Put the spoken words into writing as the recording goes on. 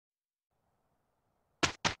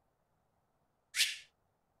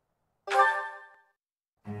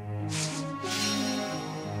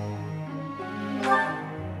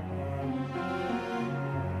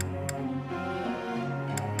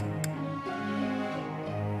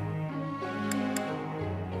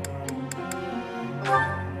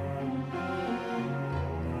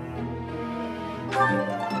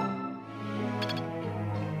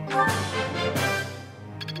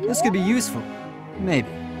This could be useful. Maybe.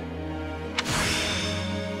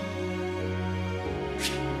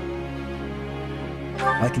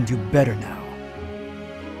 I can do better now.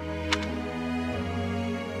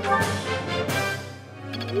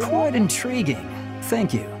 Quite intriguing.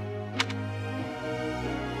 Thank you.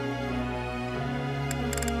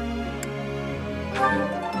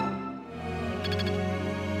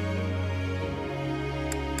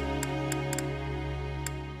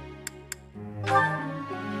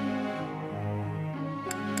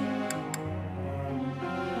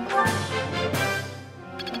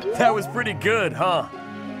 That was pretty good, huh?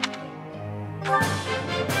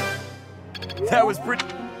 That was pretty...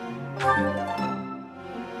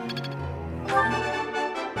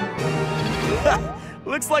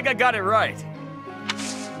 Looks like I got it right.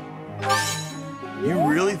 You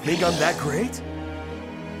really think I'm that great?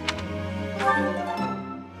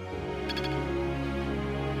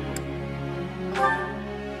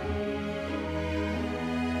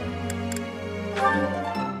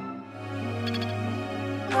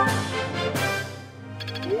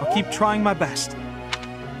 I'll keep trying my best.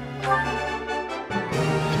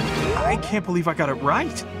 I can't believe I got it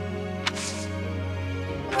right.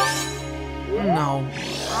 No,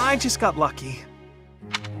 I just got lucky.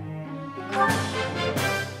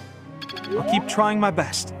 I'll keep trying my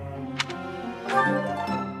best.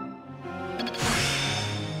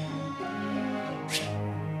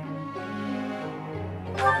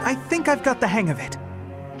 I think I've got the hang of it.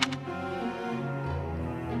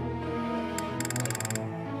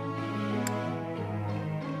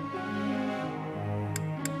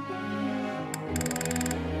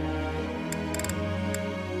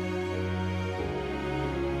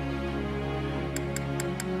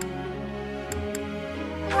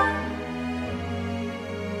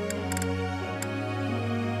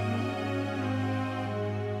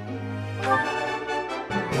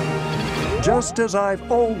 Just as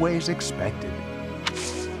I've always expected.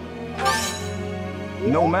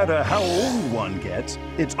 No matter how old one gets,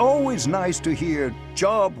 it's always nice to hear,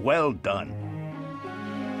 "Job well done."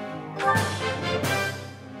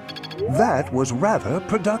 That was rather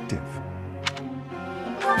productive.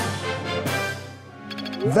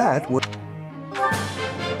 That was...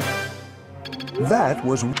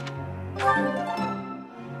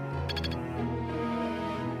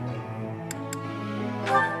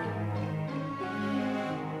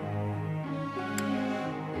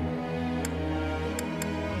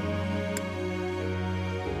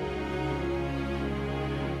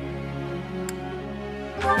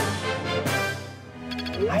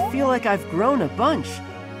 I feel like I've grown a bunch.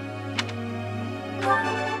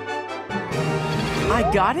 I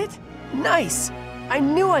got it? Nice! I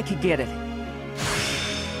knew I could get it.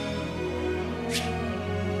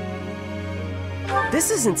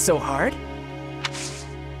 This isn't so hard.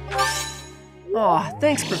 Aw,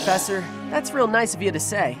 thanks, Professor. That's real nice of you to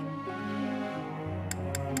say.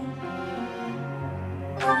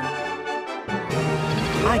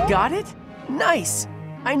 I got it? Nice!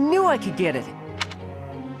 I knew I could get it.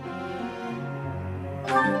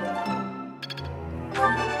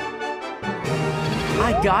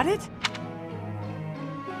 I got it?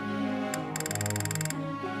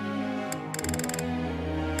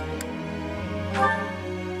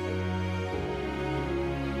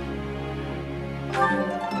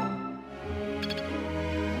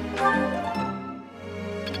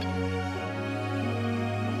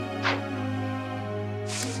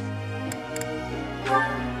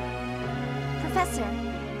 Professor.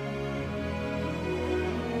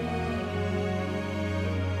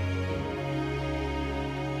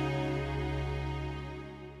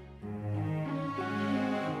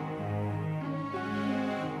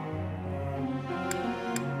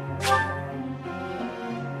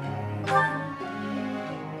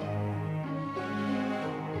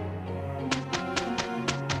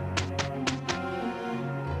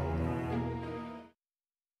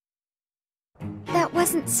 That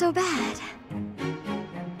wasn't so bad.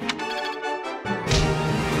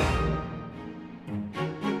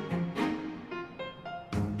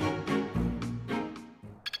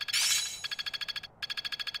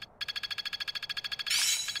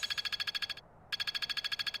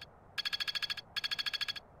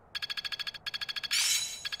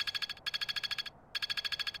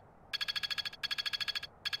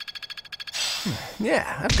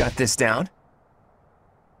 Yeah, I've got this down.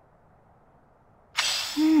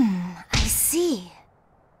 I see.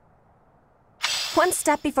 One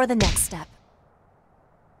step before the next step.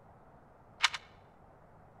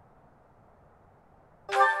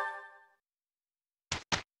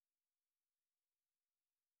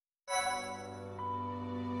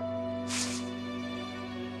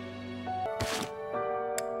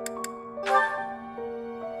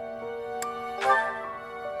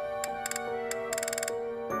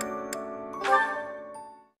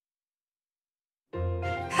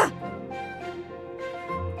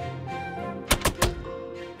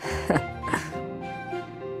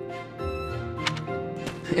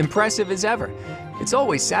 Impressive as ever. It's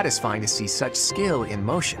always satisfying to see such skill in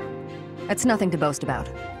motion. It's nothing to boast about.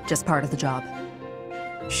 Just part of the job.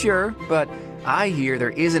 Sure, but I hear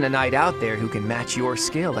there isn't a knight out there who can match your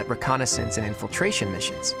skill at reconnaissance and infiltration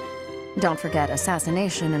missions. Don't forget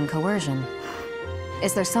assassination and coercion.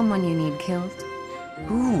 Is there someone you need killed?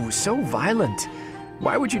 Ooh, so violent.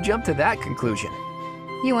 Why would you jump to that conclusion?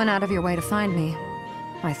 You went out of your way to find me.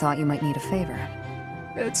 I thought you might need a favor.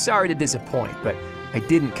 Sorry to disappoint, but I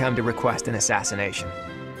didn't come to request an assassination.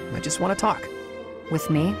 I just want to talk. With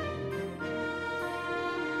me?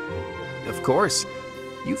 Of course.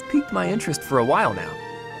 You've piqued my interest for a while now.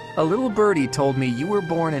 A little birdie told me you were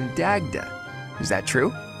born in Dagda. Is that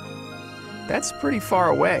true? That's pretty far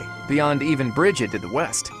away, beyond even Bridget to the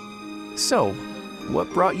west. So,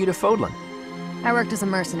 what brought you to Fodlan? I worked as a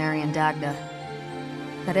mercenary in Dagda.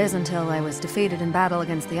 That is until I was defeated in battle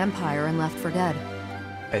against the Empire and left for dead.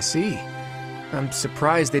 I see. I'm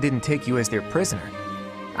surprised they didn't take you as their prisoner.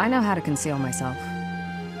 I know how to conceal myself.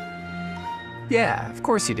 Yeah, of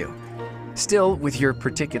course you do. Still, with your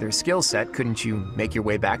particular skill set, couldn't you make your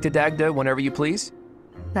way back to Dagda whenever you please?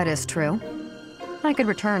 That is true. I could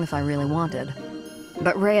return if I really wanted.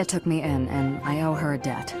 But Rhea took me in, and I owe her a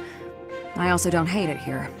debt. I also don't hate it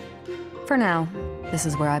here. For now, this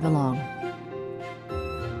is where I belong.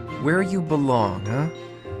 Where you belong, huh?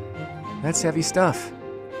 That's heavy stuff.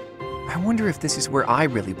 I wonder if this is where I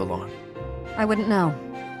really belong. I wouldn't know.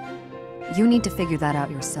 You need to figure that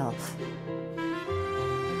out yourself.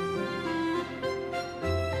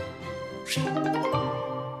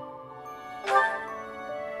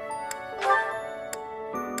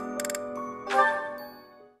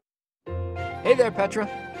 Hey there, Petra.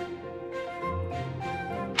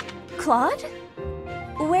 Claude?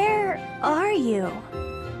 Where are you?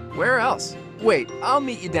 Where else? Wait, I'll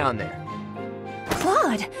meet you down there.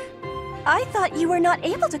 Claude! I thought you were not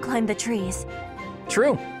able to climb the trees.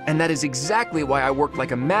 True, and that is exactly why I worked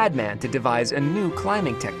like a madman to devise a new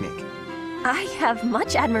climbing technique. I have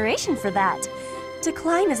much admiration for that. To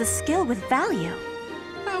climb is a skill with value.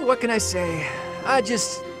 What can I say?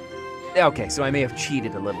 Okay, so I may have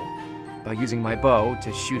cheated a little by using my bow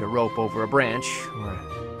to shoot a rope over a branch, or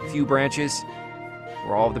a few branches,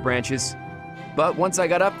 or all of the branches. But once I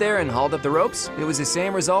got up there and hauled up the ropes, it was the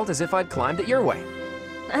same result as if I'd climbed it your way.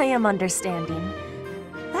 I am understanding.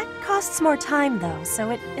 That costs more time though,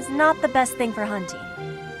 so it is not the best thing for hunting.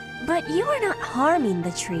 But you are not harming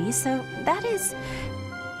the tree, so that is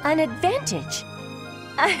an advantage.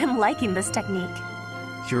 I am liking this technique.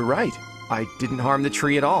 You're right. I didn't harm the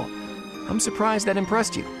tree at all. I'm surprised that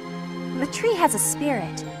impressed you. The tree has a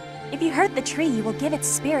spirit. If you hurt the tree, you will give its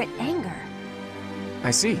spirit anger.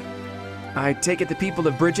 I see. I take it the people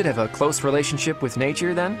of Bridget have a close relationship with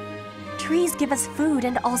nature, then? Trees give us food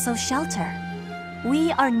and also shelter.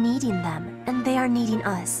 We are needing them, and they are needing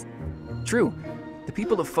us. True. The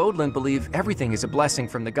people of Fodlan believe everything is a blessing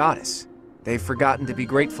from the goddess. They've forgotten to be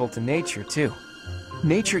grateful to nature, too.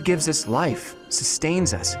 Nature gives us life,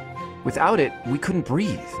 sustains us. Without it, we couldn't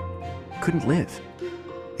breathe, couldn't live.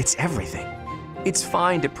 It's everything. It's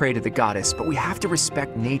fine to pray to the goddess, but we have to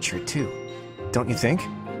respect nature, too. Don't you think?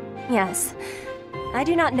 Yes. I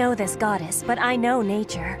do not know this goddess, but I know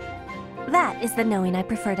nature. That is the knowing I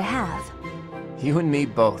prefer to have. You and me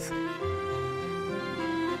both.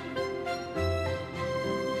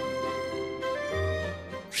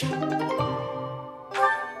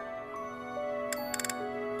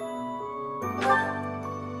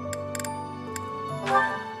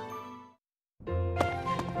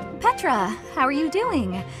 Petra, how are you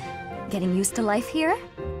doing? Getting used to life here?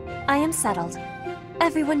 I am settled.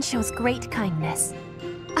 Everyone shows great kindness.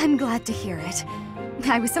 I'm glad to hear it.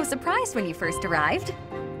 I was so surprised when you first arrived.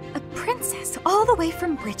 A princess all the way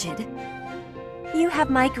from Bridget. You have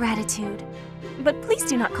my gratitude. But please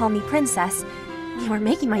do not call me princess. You are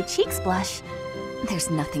making my cheeks blush. There's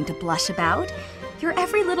nothing to blush about. You're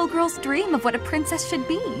every little girl's dream of what a princess should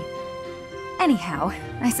be. Anyhow,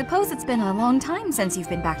 I suppose it's been a long time since you've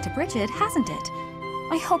been back to Bridget, hasn't it?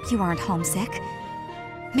 I hope you aren't homesick.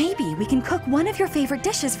 Maybe we can cook one of your favorite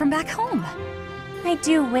dishes from back home. I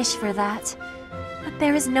do wish for that. But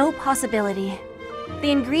there is no possibility.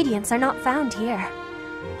 The ingredients are not found here.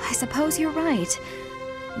 I suppose you're right.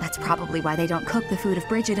 That's probably why they don't cook the food of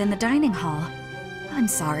Bridget in the dining hall. I'm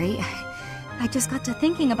sorry. I just got to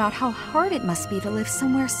thinking about how hard it must be to live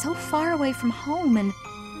somewhere so far away from home and...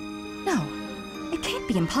 No, it can't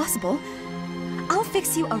be impossible. I'll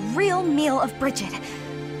fix you a real meal of Bridget.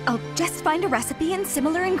 I'll just find a recipe and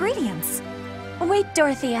similar ingredients. Wait,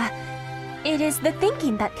 Dorothea. It is the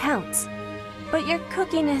thinking that counts. But your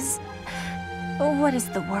cooking is... what is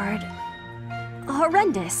the word?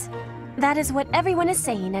 Horrendous. That is what everyone is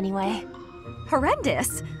saying anyway.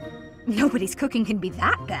 Horrendous? Nobody's cooking can be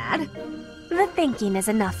that bad. The thinking is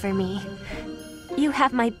enough for me. You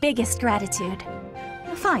have my biggest gratitude.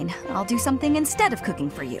 Fine, I'll do something instead of cooking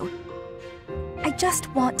for you. I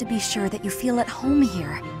just want to be sure that you feel at home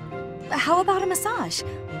here. How about a massage?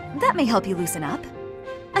 That may help you loosen up.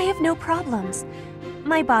 I have no problems.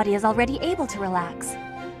 My body is already able to relax.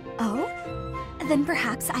 Oh? Then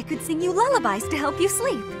perhaps I could sing you lullabies to help you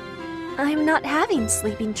sleep. I'm not having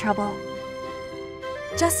sleeping trouble.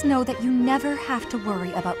 Just know that you never have to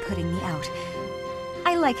worry about putting me out.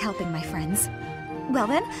 I like helping my friends. Well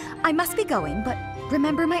then, I must be going, but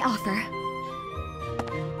remember my offer.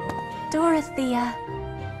 Dorothea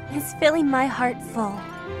is filling my heart full.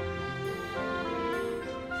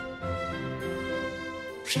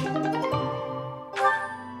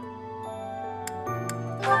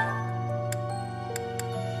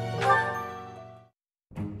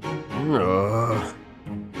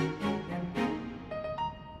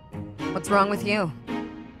 What's wrong with you?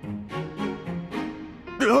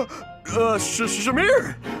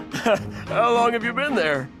 Shamir! How long have you been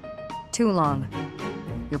there? Too long.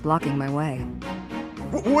 You're blocking my way.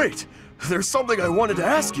 Wait! There's something I wanted to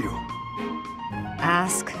ask you.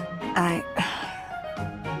 Ask?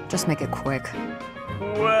 Just make it quick.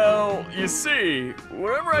 Well, you see,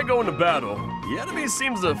 whenever I go into battle, the enemy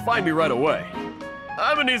seems to find me right away.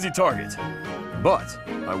 I'm an easy target. But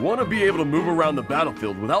I want to be able to move around the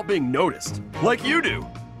battlefield without being noticed, like you do.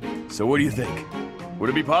 So what do you think? Would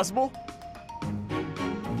it be possible?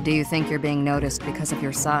 Do you think you're being noticed because of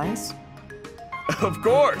your size? Of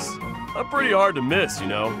course! I'm pretty hard to miss, you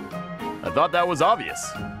know. I thought that was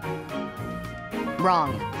obvious.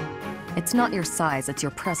 Wrong. It's not your size, it's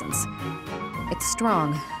your presence. It's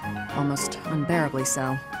strong, almost unbearably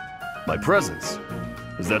so. My presence?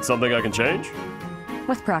 Is that something I can change?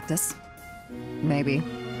 With practice. Maybe.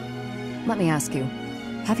 Let me ask you,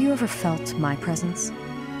 have you ever felt my presence?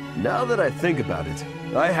 Now that I think about it,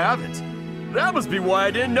 I haven't. That must be why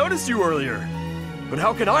I didn't notice you earlier. But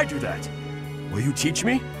how can I do that? Will you teach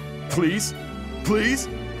me? Please? Please?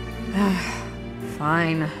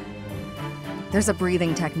 Fine. There's a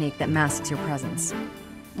breathing technique that masks your presence.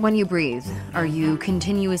 When you breathe, are you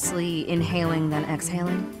continuously inhaling then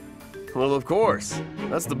exhaling? Well, of course.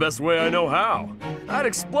 That's the best way I know how. I'd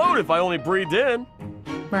explode if I only breathed in.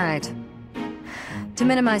 Right. To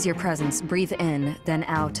minimize your presence, breathe in, then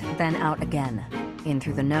out again. In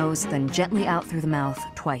through the nose, then gently out through the mouth,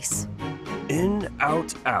 twice. In,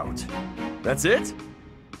 out, out. That's it?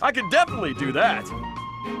 I can definitely do that.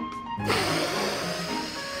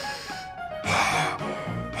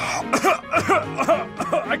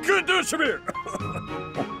 I couldn't do it, Shamir!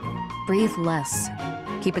 Breathe less.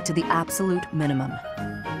 Keep it to the absolute minimum.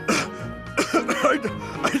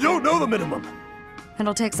 I don't know the minimum.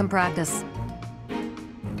 It'll take some practice.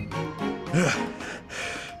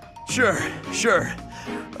 Sure.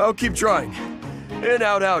 I'll keep trying. In,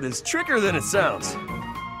 out, out is trickier than it sounds.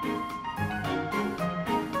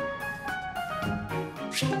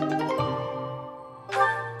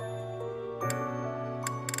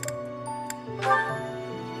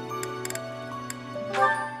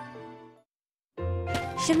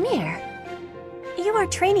 Shamir, you are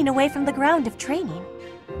training away from the ground of training.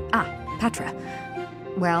 Ah, Petra.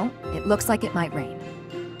 Well, it looks like it might rain.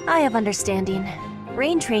 I have understanding.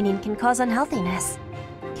 Rain training can cause unhealthiness.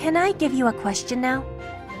 Can I give you a question now?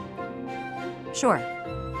 Sure.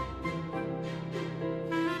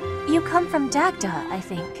 You come from Dagda, I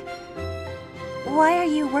think. Why are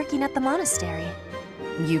you working at the monastery?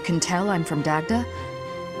 You can tell I'm from Dagda?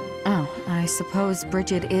 Oh, I suppose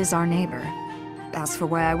Bridget is our neighbor. As for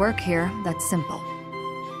why I work here, that's simple.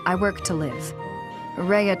 I work to live.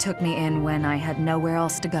 Rhea took me in when I had nowhere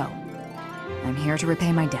else to go. I'm here to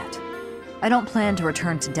repay my debt. I don't plan to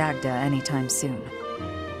return to Dagda anytime soon.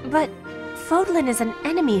 But Fodlan is an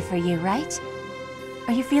enemy for you, right?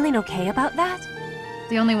 Are you feeling okay about that?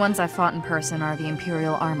 The only ones I've fought in person are the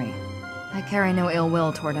Imperial Army. I carry no ill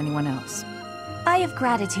will toward anyone else. I have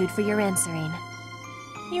gratitude for your answering.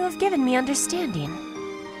 You have given me understanding.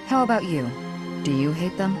 How about you? Do you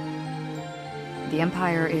hate them? The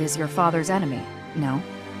Empire is your father's enemy, no?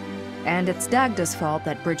 And it's Dagda's fault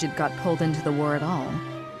that Bridget got pulled into the war at all.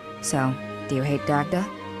 So, do you hate Dagda?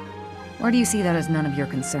 Or do you see that as none of your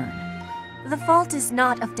concern? The fault is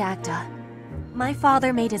not of Dagda. My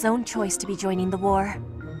father made his own choice to be joining the war.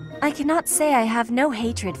 I cannot say I have no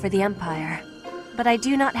hatred for the Empire, but I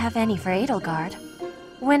do not have any for Edelgard.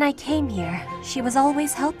 When I came here, she was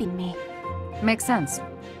always helping me. Makes sense.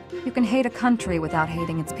 You can hate a country without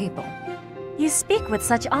hating its people. You speak with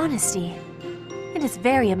such honesty. It is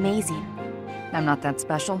very amazing. I'm not that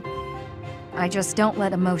special. I just don't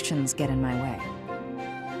let emotions get in my way.